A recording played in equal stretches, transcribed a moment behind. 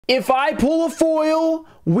If I pull a foil,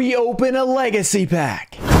 we open a legacy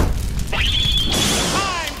pack.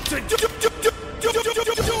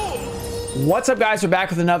 What's up, guys? We're back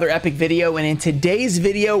with another epic video, and in today's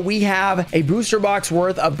video we have a booster box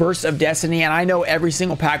worth of Burst of Destiny, and I know every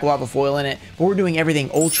single pack will have a foil in it, but we're doing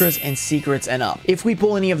everything ultras and secrets and up. If we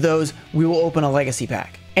pull any of those, we will open a legacy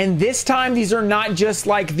pack. And this time, these are not just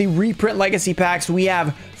like the reprint legacy packs. We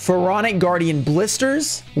have Pharaonic Guardian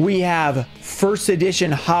blisters, we have first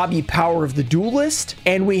edition hobby Power of the Duelist,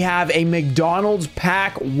 and we have a McDonald's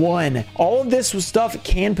pack 1. All of this stuff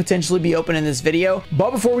can potentially be open in this video, but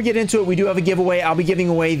before we get into it, we do have a giveaway. I'll be giving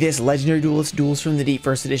away this Legendary Duelist Duels from the Deep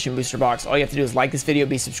first edition booster box. All you have to do is like this video,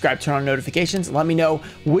 be subscribed, turn on notifications, let me know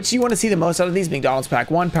which you want to see the most out of these: McDonald's pack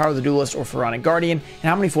 1, Power of the Duelist, or Pharaonic Guardian, and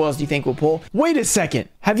how many foils do you think we'll pull. Wait a second,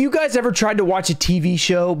 have you guys ever tried to watch a TV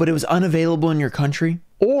show but it was unavailable in your country?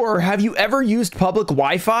 Or have you ever used public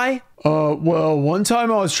Wi-Fi? Well, one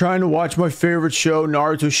time I was trying to watch my favorite show,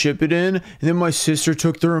 Naruto Shippuden, and then my sister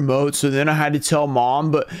took the remote, so then I had to tell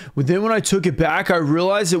mom, but then when I took it back, I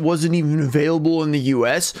realized it wasn't even available in the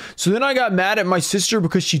US, so then I got mad at my sister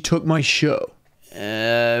because she took my show.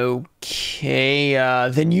 Okay,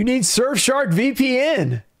 then you need Surfshark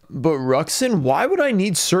VPN. But Ruxin, why would I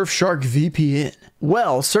need Surfshark VPN?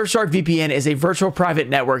 Well, Surfshark VPN is a virtual private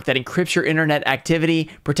network that encrypts your internet activity,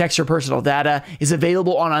 protects your personal data, is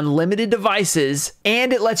available on unlimited devices,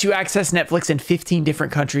 and it lets you access Netflix in 15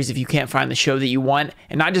 different countries if you can't find the show that you want,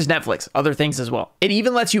 and not just Netflix, other things as well. It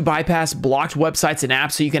even lets you bypass blocked websites and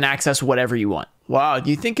apps so you can access whatever you want. Wow, do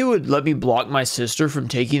you think it would let me block my sister from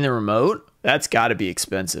taking the remote? That's gotta be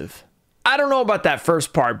expensive. I don't know about that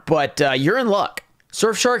first part, but you're in luck.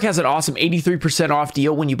 Surfshark has an awesome 83% off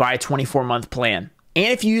deal when you buy a 24-month plan.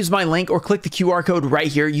 And if you use my link or click the QR code right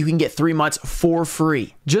here, you can get 3 months for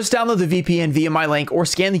free. Just download the VPN via my link or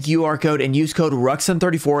scan the QR code and use code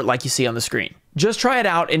RUXIN34 like you see on the screen. Just try it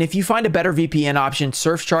out, and if you find a better VPN option,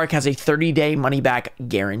 Surfshark has a 30-day money-back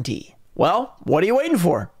guarantee. Well, what are you waiting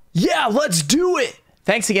for? Yeah, let's do it!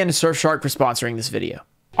 Thanks again to Surfshark for sponsoring this video.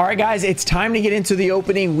 All right, guys, it's time to get into the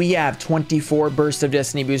opening. We have 24 Burst of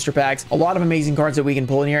Destiny booster packs. A lot of amazing cards that we can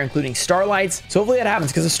pull in here, including Starlights. So hopefully that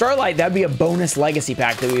happens, because a Starlight, that'd be a bonus legacy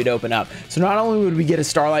pack that we would open up. So not only would we get a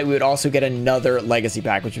Starlight, we would also get another legacy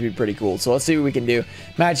pack, which would be pretty cool. So let's see what we can do.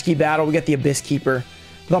 Magic Key Battle, we get the Abyss Keeper,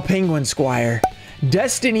 the Penguin Squire,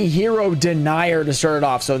 Destiny Hero Denier to start it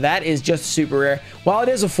off. So that is just super rare. While it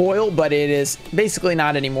is a foil, but it is basically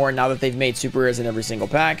not anymore now that they've made super rares in every single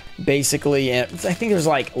pack. Basically, I think there's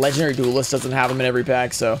like Legendary Duelist doesn't have them in every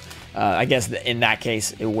pack, so I guess in that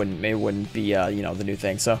case it wouldn't be you know, the new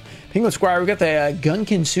thing. So Penguin Squire, we got the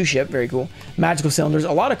Gunkin Sue ship, very cool. Magical Cylinders,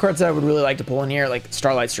 a lot of cards that I would really like to pull in here, like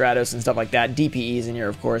Starlight Stratos and stuff like that. DPEs in here,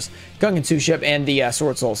 of course. Gunkin Sue ship and the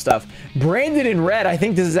Sword Soul stuff. Branded in red, I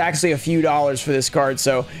think this is actually a few dollars for this card,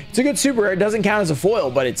 so it's a good super rare. It doesn't count as a foil,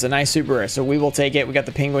 but it's a nice super rare, so we will take it. We got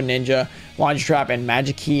the Penguin Ninja, Laundry Trap, and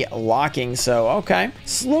Magic Key Locking, so okay.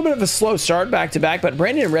 It's a little bit of a slow start back to back, but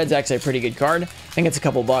Branded in red's actually a pretty good card. I think it's a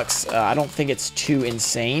couple bucks. I don't think it's too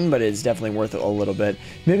insane, but it's definitely worth it a little bit.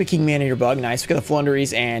 Mimicking Man-Eater Bug, nice. We got the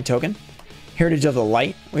Flunderies and Token. Heritage of the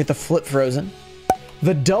Light. We got the Flip Frozen.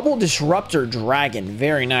 The Double Disruptor Dragon,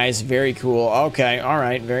 very nice, very cool. Okay, all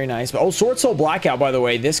right, very nice. Oh, Sword Soul Blackout, by the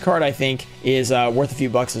way. This card, I think, is worth a few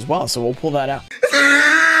bucks as well, so we'll pull that out.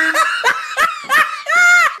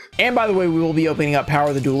 And by the way, we will be opening up Power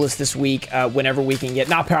of the Duelist this week whenever we can get,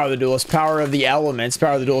 not Power of the Duelist, Power of the Elements.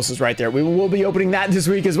 Power of the Duelist is right there. We will be opening that this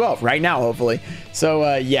week as well, right now, hopefully.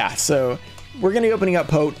 So, yeah, so we're going to be opening up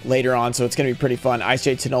Pote later on, so it's going to be pretty fun. Ice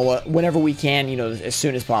Jade Tanola, whenever we can, you know, as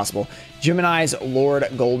soon as possible. Gemini's Lord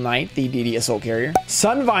Gold Knight, the DD Assault Carrier.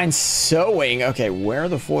 Sunvine Sowing. Okay, where are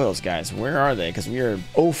the foils, guys? Where are they? Because we are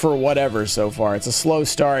 0 for whatever so far. It's a slow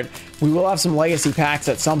start. We will have some legacy packs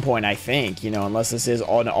at some point, I think, you know, unless this is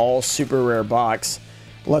an all super rare box.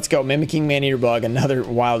 Let's go. Mimicking Man-Eater Bug, another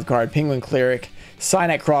wild card. Penguin Cleric,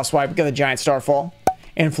 Cynet Crosswipe. We got the Giant Starfall,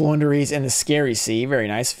 and Flunderies and the Scary Sea. Very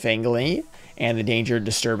nice. Fangly. And the Danger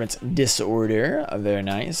Disturbance Disorder. Very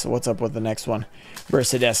nice. What's up with the next one?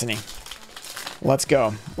 Burst of Destiny. Let's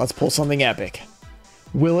go. Let's pull something epic.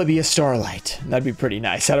 Will it be a Starlight? That'd be pretty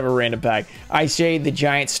nice out of a random pack. Ice Jade, the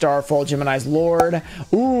Giant Starfall, Gemini's Lord.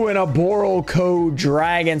 Ooh, and a Boral Code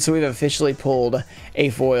Dragon. So we've officially pulled a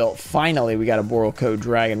foil. Finally, we got a Boral Code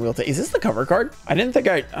Dragon. Is this the cover card? I don't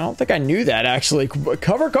think I knew that, actually.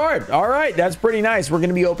 Cover card. All right, that's pretty nice. We're going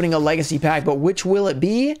to be opening a legacy pack, but which will it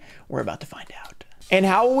be? We're about to find out. And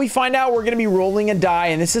how will we find out? We're going to be rolling a die,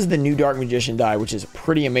 and this is the new Dark Magician die, which is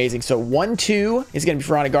pretty amazing. So 1-2 is going to be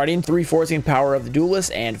Pharaonic Guardian, 3-4 is going to be Power of the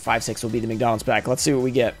Duelist, and 5-6 will be the McDonald's pack. Let's see what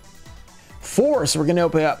we get. 4. So we're going to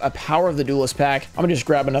open up a Power of the Duelist pack. I'm going to just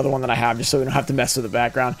grab another one that I have just so we don't have to mess with the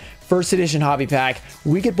background. First edition hobby pack.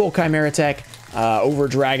 We could pull Chimera Tech, Over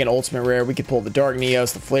Dragon Ultimate Rare. We could pull the Dark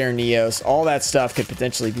Neos, the Flare Neos. All that stuff could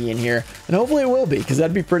potentially be in here. And hopefully it will be, because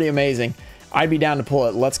that'd be pretty amazing. I'd be down to pull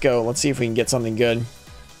it. Let's go. Let's see if we can get something good.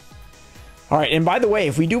 All right, and by the way,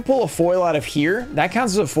 if we do pull a foil out of here, that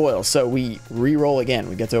counts as a foil. So we re-roll again.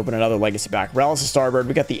 We get to open another legacy pack. Relics of Starbird.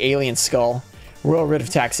 We got the Alien Skull. Royal Writ of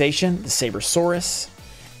Taxation. The Sabersaurus.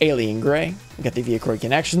 Alien Gray. We got the Viacord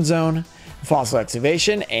Connection Zone. Fossil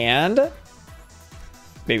Excavation. And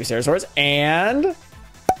Baby Sabersaurus. And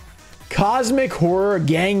Cosmic Horror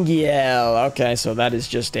Gangiel. Okay, so that is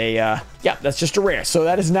just a, yeah, that's just a rare. So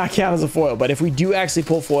that does not count as a foil. But if we do actually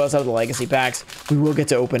pull foils out of the legacy packs, we will get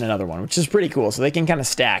to open another one, which is pretty cool. So they can kind of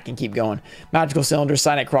stack and keep going. Magical Cylinder,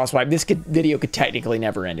 Cynet Crosswipe. This video could technically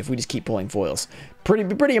never end if we just keep pulling foils.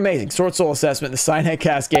 Pretty amazing. Sword Soul Assessment, the Cynet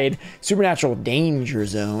Cascade, Supernatural Danger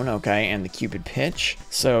Zone, okay, and the Cupid Pitch.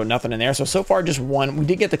 So nothing in there. So far just one. We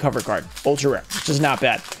did get the cover card, Ultra Rare, which is not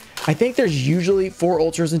bad. I think there's usually 4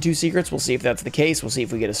 Ultras and 2 Secrets. We'll see if that's the case. We'll see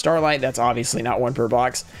if we get a Starlight. That's obviously not 1 per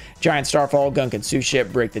box. Giant Starfall, Gunkan Sue Ship,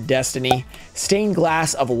 Break the Destiny, Stained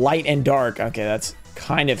Glass of Light and Dark. Okay, that's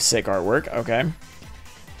kind of sick artwork. Okay.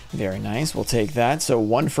 Very nice. We'll take that. So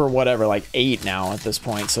 1 for whatever, like 8 now at this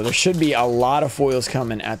point. So there should be a lot of foils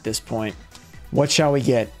coming at this point. What shall we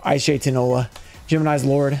get? Ice Shade Tinola, Gemini's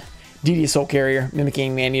Lord, DD Soul Carrier,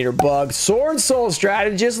 Mimicking Maneater Bug, Sword Soul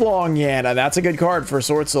Strategist Longyana. That's a good card for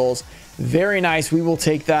Sword Souls. Very nice. We will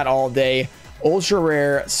take that all day. Ultra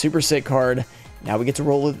rare, super sick card. Now we get to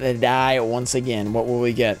roll with the die once again. What will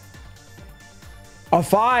we get? A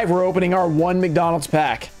 5. We're opening our 1 McDonald's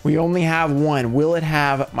pack. We only have 1. Will it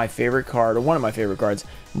have my favorite card, or one of my favorite cards,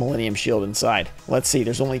 Millennium Shield inside? Let's see.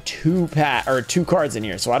 There's only 2 cards in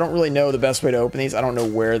here, so I don't really know the best way to open these. I don't know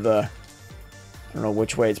where the... I don't know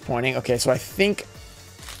which way it's pointing. Okay, so I think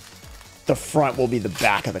the front will be the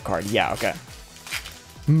back of the card. Yeah, okay.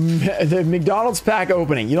 The McDonald's pack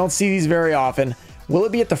opening. You don't see these very often. Will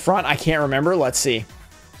it be at the front? I can't remember. Let's see.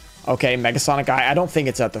 Okay, Megasonic Eye. I don't think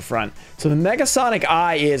it's at the front. So the Megasonic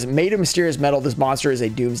Eye is made of mysterious metal. This monster is a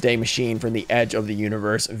doomsday machine from the edge of the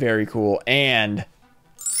universe. Very cool. And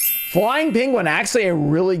Flying Penguin, actually a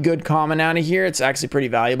really good common out of here. It's actually pretty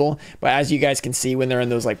valuable. But as you guys can see, when they're in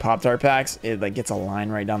those like Pop-Tart packs, it like gets a line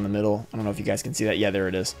right down the middle. I don't know if you guys can see that. Yeah, there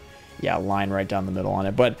it is. Yeah, a line right down the middle on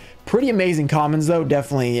it. But pretty amazing commons though.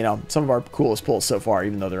 Definitely, you know, some of our coolest pulls so far,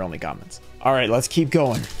 even though they're only commons. All right, let's keep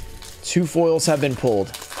going. 2 foils have been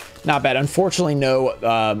pulled. Not bad. Unfortunately,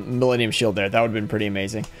 no Millennium Shield there. That would have been pretty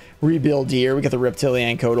amazing. Rebuild Deer. We got the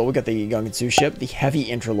Reptilian Codal. We got the Gunkan Sue Ship. The Heavy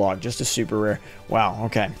Interlog. Just a super rare. Wow.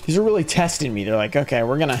 Okay. These are really testing me. They're like, okay,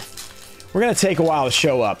 we're gonna take a while to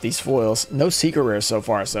show up these foils. No secret rares so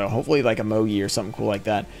far, so hopefully like a Mogi or something cool like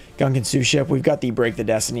that. Gunkan Sue Ship. We've got the Break the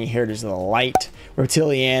Destiny, Heritage of the Light,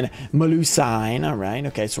 Reptilian, Melusine. All right.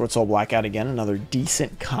 Okay. Sword Soul Blackout again. Another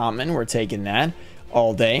decent common. We're taking that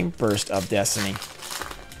all day. Burst of Destiny.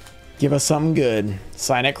 Give us something good.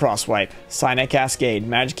 Cynet Crosswipe, Cynet Cascade,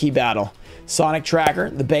 Magic Key Battle, Sonic Tracker,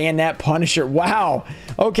 the Bayonet Punisher. Wow.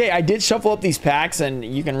 Okay, I did shuffle up these packs, and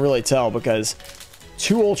you can really tell because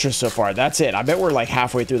 2 Ultras so far. That's it. I bet we're like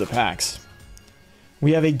halfway through the packs.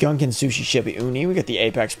 We have a Gunkan Sushi Shippy Uni. We got the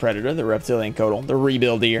Apex Predator, the Reptilian Codal, the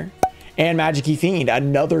Rebuild Ear, and Magic Key Fiend.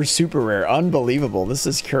 Another super rare. Unbelievable. This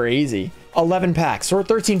is crazy. 11 packs. So we're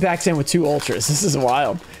 13 packs in with 2 Ultras. This is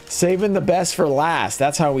wild. Saving the best for last.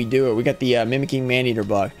 That's how we do it. We got the Mimicking Maneater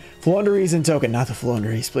Bug. Flunderies and Token. Not the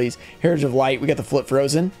Flunderies, please. Heritage of Light. We got the Flip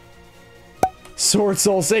Frozen. Sword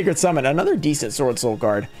Soul Sacred Summon. Another decent Sword Soul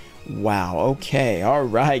card. Wow. Okay. All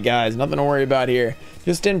right, guys. Nothing to worry about here.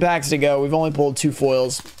 Just 10 packs to go. We've only pulled 2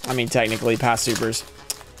 foils. I mean, technically, past supers.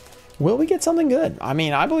 Will we get something good? I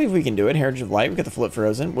mean, I believe we can do it. Heritage of Light. We got the Flip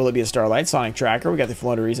Frozen. Will it be a Starlight? Sonic Tracker. We got the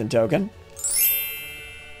Flunderies and Token.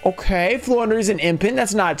 Okay, Flunderies and Impin.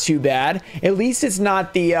 That's not too bad. At least it's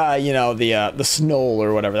not the, you know, the Snoll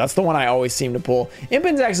or whatever. That's the one I always seem to pull.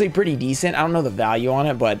 Impin's actually pretty decent. I don't know the value on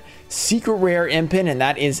it, but secret rare Impin, and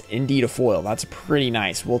that is indeed a foil. That's pretty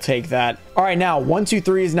nice. We'll take that. All right, now 1, 2,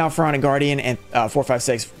 3 is now Pharaonic Guardian, and 4, 5,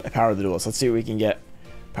 6 Power of the Duelist. Let's see what we can get.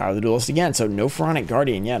 Power of the Duelist again. So no Pharaonic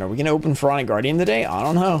Guardian yet. Are we going to open Pharaonic Guardian today? I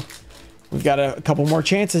don't know. We've got a couple more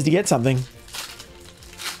chances to get something.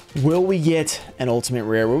 Will we get an ultimate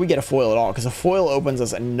rare? Will we get a foil at all? Because a foil opens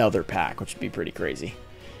us another pack, which would be pretty crazy.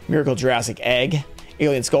 Miracle Jurassic Egg,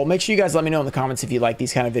 Alien Skull. Make sure you guys let me know in the comments if you like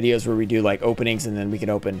these kind of videos where we do like openings and then we can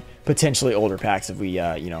open potentially older packs if we,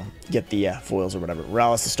 you know, get the foils or whatever.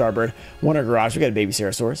 Relics the Starbird, Wonder Garage. We got a Baby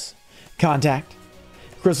Sabersaurus, Contact,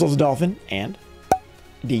 Crystal's Dolphin, and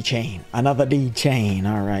D chain. Another D chain.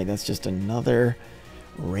 All right, that's just another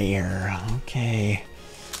rare. Okay.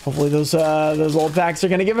 Hopefully those old packs are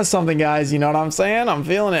gonna give us something, guys. You know what I'm saying? I'm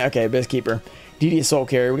feeling it. Okay, Abyss Keeper, DD Soul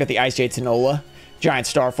Carrier. We got the Ice Jade Tanola, Giant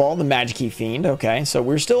Starfall, the Magic Key Fiend. Okay, so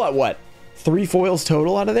we're still at what? 3 foils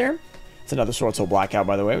total out of there. It's another Sword Soul Blackout,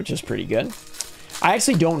 by the way, which is pretty good. I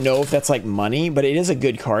actually don't know if that's like money, but it is a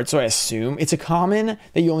good card, so I assume it's a common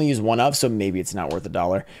that you only use 1 of, so maybe it's not worth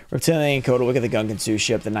 $1. Reptilian Coda, look at the Gunkansu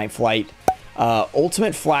ship, the Night Flight,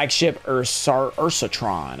 Ultimate Flagship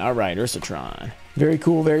Ursatron. All right, Ursatron. Very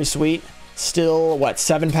cool, very sweet. Still, what,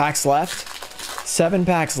 7 packs left? 7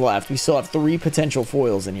 packs left. We still have 3 potential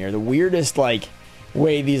foils in here. The weirdest, like,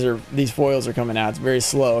 way these foils are coming out. It's very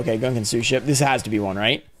slow. Okay, Gunkansu ship. This has to be one,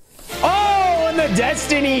 right? Oh, and the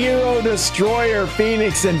Destiny Hero Destroyer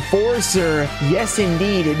Phoenix Enforcer. Yes,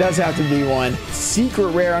 indeed, it does have to be one. Secret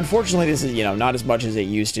rare. Unfortunately, this is, you know, not as much as it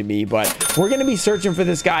used to be, but we're going to be searching for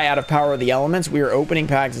this guy out of Power of the Elements. We are opening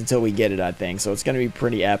packs until we get it, I think, so it's going to be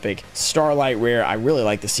pretty epic. Starlight rare. I really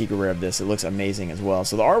like the secret rare of this. It looks amazing as well.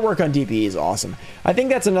 So the artwork on DPE is awesome. I think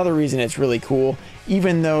that's another reason it's really cool,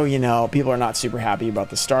 even though, you know, people are not super happy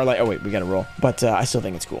about the Starlight. Oh, wait, we got to roll. But I still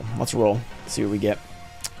think it's cool. Let's roll. See what we get.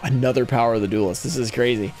 Another Power of the Duelist. This is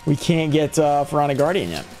crazy. We can't get Pharaonic Guardian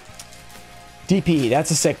yet. DPE, that's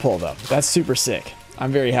a sick pull, though. That's super sick.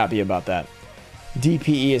 I'm very happy about that.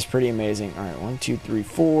 DPE is pretty amazing. All right, 1, 2, 3,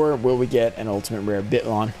 4. Will we get an ultimate rare?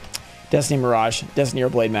 Bitlon, Destiny Mirage, Destiny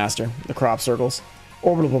Blade Master, the Crop Circles,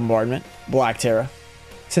 Orbital Bombardment, Black Terra,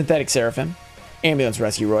 Synthetic Seraphim, Ambulance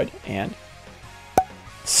Rescue Roid, and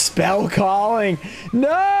Spell Calling.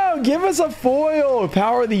 No, give us a foil.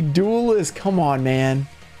 Power of the Duelist. Come on, man.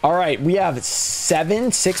 All right, we have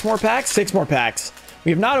 6 more packs. 6 more packs. We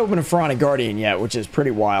have not opened a Pharaonic Guardian yet, which is pretty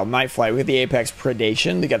wild. Night Flight. We got the Apex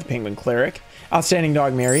Predation. We got the Penguin Cleric. Outstanding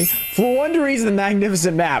Dog Mary. Floowandereeze, the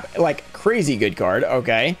Magnificent Map. Like, crazy good card.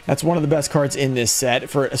 Okay. That's one of the best cards in this set,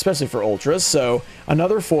 especially for Ultras. So,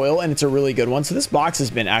 another foil, and it's a really good one. So, this box has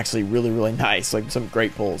been actually really, really nice. Like, some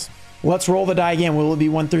great pulls. Let's roll the die again. Will it be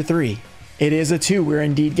 1 through 3? It is a 2. We're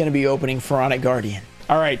indeed going to be opening Pharaonic Guardian.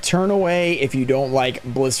 All right, turn away if you don't like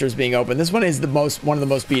blisters being open. This one is one of the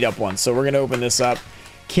most beat up ones, so we're going to open this up.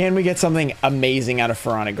 Can we get something amazing out of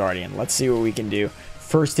Pharaonic Guardian? Let's see what we can do.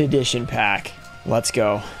 First edition pack. Let's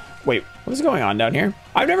go. Wait, what is going on down here?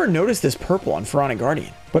 I've never noticed this purple on Pharaonic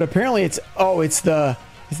Guardian, but apparently it's the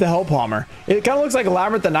Hellpalmer. It kind of looks like a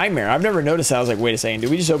Labyrinth of Nightmare. I've never noticed that. I was like, wait a second, did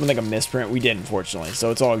we just open like a misprint? We didn't, fortunately,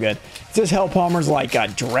 so it's all good. It's just Hellpalmer's like a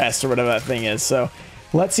dress or whatever that thing is. So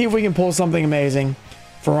let's see if we can pull something amazing.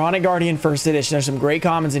 Pharaonic Guardian first edition. There's some great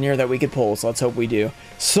commons in here that we could pull, so let's hope we do.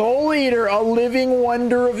 Soul Eater, a living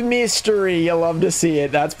wonder of mystery. You love to see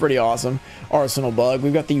it. That's pretty awesome. Arsenal Bug.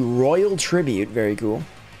 We've got the Royal Tribute. Very cool.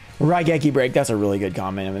 Raigeki Break. That's a really good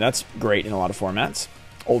comment. I mean, that's great in a lot of formats.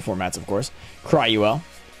 Old formats, of course. Cryuel.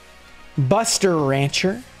 Buster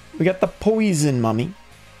Rancher. We got the Poison Mummy.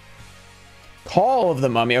 Call of the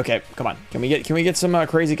Mummy. Okay, come on. Can we get some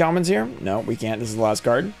crazy commons here? No, we can't. This is the last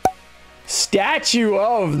card. Statue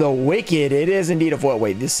of the Wicked. It is indeed a foil.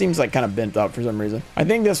 Wait, this seems like kind of bent up for some reason. I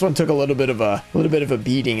think this one took a little bit of a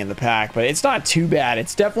beating in the pack, but it's not too bad.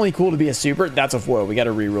 It's definitely cool to be a super. That's a foil. We got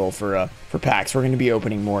to re-roll for packs. We're going to be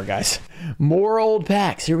opening more, guys. More old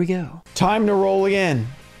packs. Here we go. Time to roll again.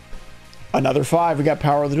 Another 5. We got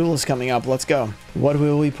Power of the Duelist coming up. Let's go. What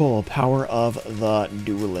will we pull? Power of the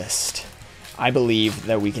Duelist. I believe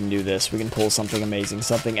that we can do this. We can pull something amazing,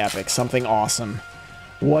 something epic, something awesome.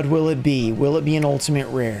 What will it be? Will it be an ultimate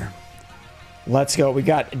rare? Let's go. We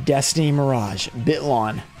got Destiny Mirage,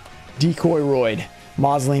 Bitlon, Decoy Roid,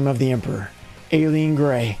 Mausoleum of the Emperor, Alien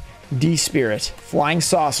Gray, D-Spirit, Flying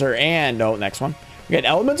Saucer, and, oh, next one. We got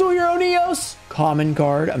Elemental Hero Neos, common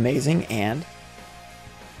card, amazing, and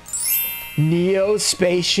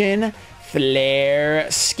Neospatian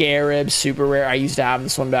Flare Scarab, super rare. I used to have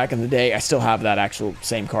this one back in the day. I still have that actual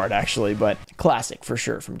same card, actually, but classic for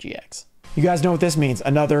sure from GX. You guys know what this means.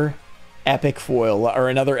 Another epic foil, or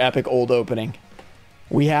another epic old opening.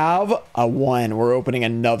 We have a 1. We're opening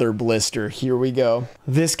another blister. Here we go.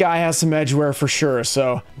 This guy has some edgeware for sure.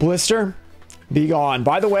 So, blister, be gone.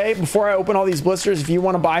 By the way, before I open all these blisters, if you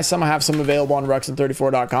want to buy some, I have some available on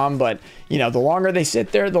ruxin34.com. But, you know, the longer they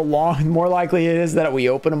sit there, the more likely it is that we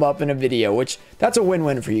open them up in a video, which that's a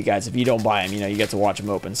win-win for you guys. If you don't buy them, you know, you get to watch them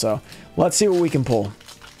open. So, let's see what we can pull.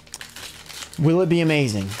 Will it be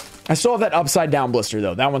amazing? I still have that upside down blister,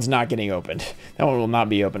 though. That one's not getting opened. That one will not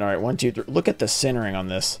be open. All right, 1, 2, 3. Look at the centering on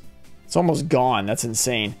this. It's almost gone. That's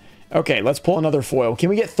insane. Okay, let's pull another foil. Can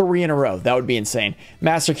we get 3 in a row? That would be insane.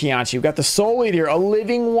 Master Chianti. We've got the Soul Eater, a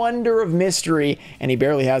living wonder of mystery, and he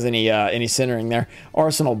barely has any centering there.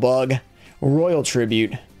 Arsenal Bug, Royal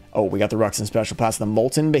Tribute. Oh, we got the Ruxin Special Pass, the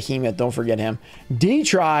Molten Behemoth. Don't forget him.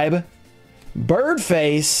 D-Tribe,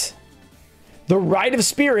 Birdface, the Rite of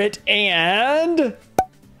Spirit, and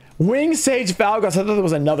Wing Sage Falgos. I thought there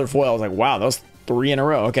was another foil. I was like, wow, those 3 in a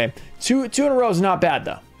row. Okay, two in a row is not bad,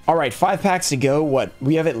 though. All right, 5 packs to go. What?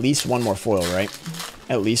 We have at least 1 more foil, right?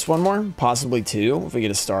 At least 1 more, possibly 2. If we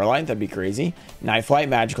get a Starlight, that'd be crazy. Night Flight,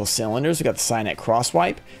 Magical Cylinders. We got the Cynet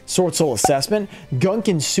Crosswipe, Sword Soul Assessment,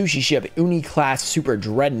 Gunkin Sushi Ship, Uni-Class Super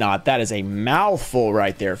Dreadnought. That is a mouthful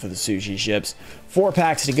right there for the sushi ships. 4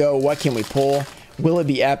 packs to go. What can we pull? Will it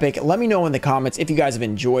be epic? Let me know in the comments if you guys have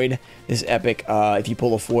enjoyed this epic. If you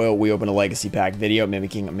pull a foil, we open a legacy pack video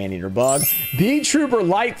mimicking a Man-Eater Bug. Bee Trooper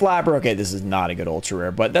Light Flapper. Okay, this is not a good ultra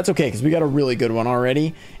rare, but that's okay because we got a really good one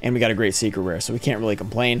already, and we got a great secret rare, so we can't really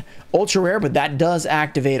complain. Ultra rare, but that does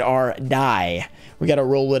activate our die. We got to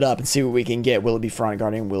roll it up and see what we can get. Will it be Pharaonic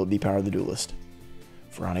Guardian? Will it be Power of the Duelist?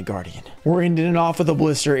 Pharaonic Guardian. We're ending it off with a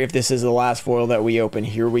blister. If this is the last foil that we open,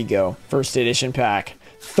 here we go. First edition pack.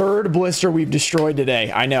 3rd blister we've destroyed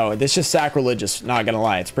today. I know, this is just sacrilegious, not gonna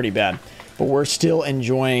lie, it's pretty bad. But we're still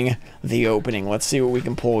enjoying the opening. Let's see what we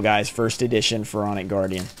can pull, guys. First edition Pharaonic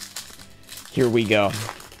Guardian. Here we go.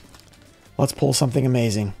 Let's pull something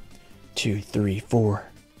amazing. 2, 3, 4.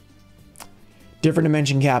 Different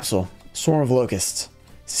Dimension Capsule. Swarm of Locusts.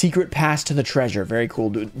 Secret Pass to the Treasure. Very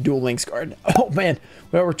cool. Dual Links card. Oh, man.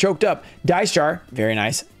 Well, we're choked up. Dice Jar. Very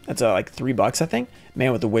nice. That's like $3, I think.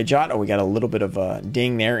 Man with the Widgeot. Oh, we got a little bit of a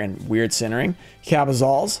ding there and weird centering.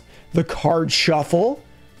 Cabazals. The Card Shuffle.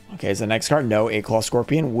 Okay, is the next card? No. A-Claw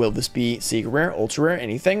Scorpion. Will this be Secret Rare, Ultra Rare,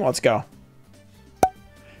 anything? Let's go.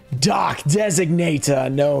 Doc Designator.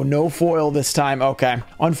 No foil this time. Okay.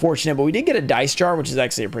 Unfortunate, but we did get a Dice Jar, which is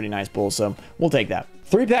actually a pretty nice pull, so we'll take that.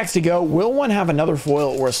 3 packs to go. Will one have another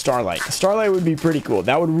foil or a Starlight? A Starlight would be pretty cool.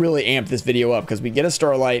 That would really amp this video up because we get a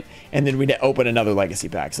Starlight and then we'd open another Legacy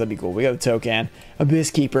pack. So that'd be cool. We got a Token,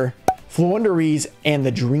 Abyss Keeper, Floowandereeze, and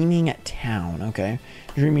the Dreaming Town. Okay.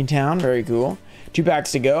 Dreaming Town. Very cool. 2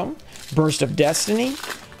 packs to go. Burst of Destiny.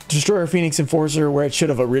 Destroyer Phoenix Enforcer, where it should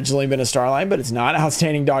have originally been a Starlight, but it's not.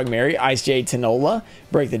 Outstanding Dog Mary, Ice Jade Tinola,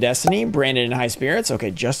 Break the Destiny, Brandon in High Spirits.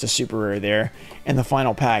 Okay, just a super rare there. And the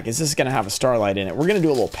final pack. Is this going to have a Starlight in it? We're going to do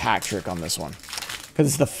a little pack trick on this one because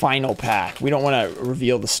it's the final pack. We don't want to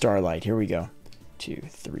reveal the Starlight. Here we go. 2,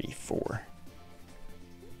 3, 4.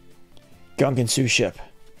 Gunkin Sioux Ship,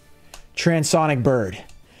 Transonic Bird,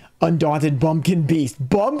 Undaunted Bumpkin Beast.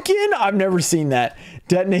 Bumpkin? I've never seen that.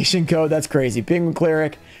 Detonation Code. That's crazy. Penguin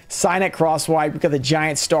Cleric. Cynet Crosswipe. We've got the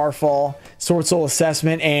Giant Starfall. Sword Soul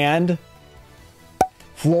Assessment. And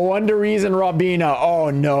Floowandereeze and Robina.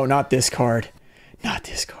 Oh, no. Not this card. Not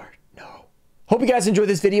this card. No. Hope you guys enjoyed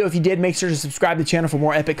this video. If you did, make sure to subscribe to the channel for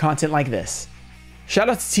more epic content like this. Shout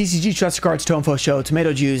out to TCG Trust Cards, Tomfo Show,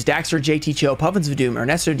 Tomato Juice, Daxter, JT Cho, Puffins of Doom,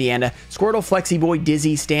 Ernesto Deanda, Squirtle, Flexi Boy,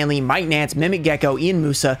 Dizzy, Stanley, Mike Nance, Mimic Gecko, Ian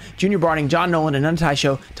Musa, Junior Barding, John Nolan, and Untie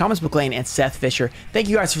Show, Thomas McLean, and Seth Fisher. Thank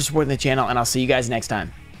you guys for supporting the channel, and I'll see you guys next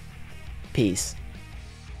time. Peace.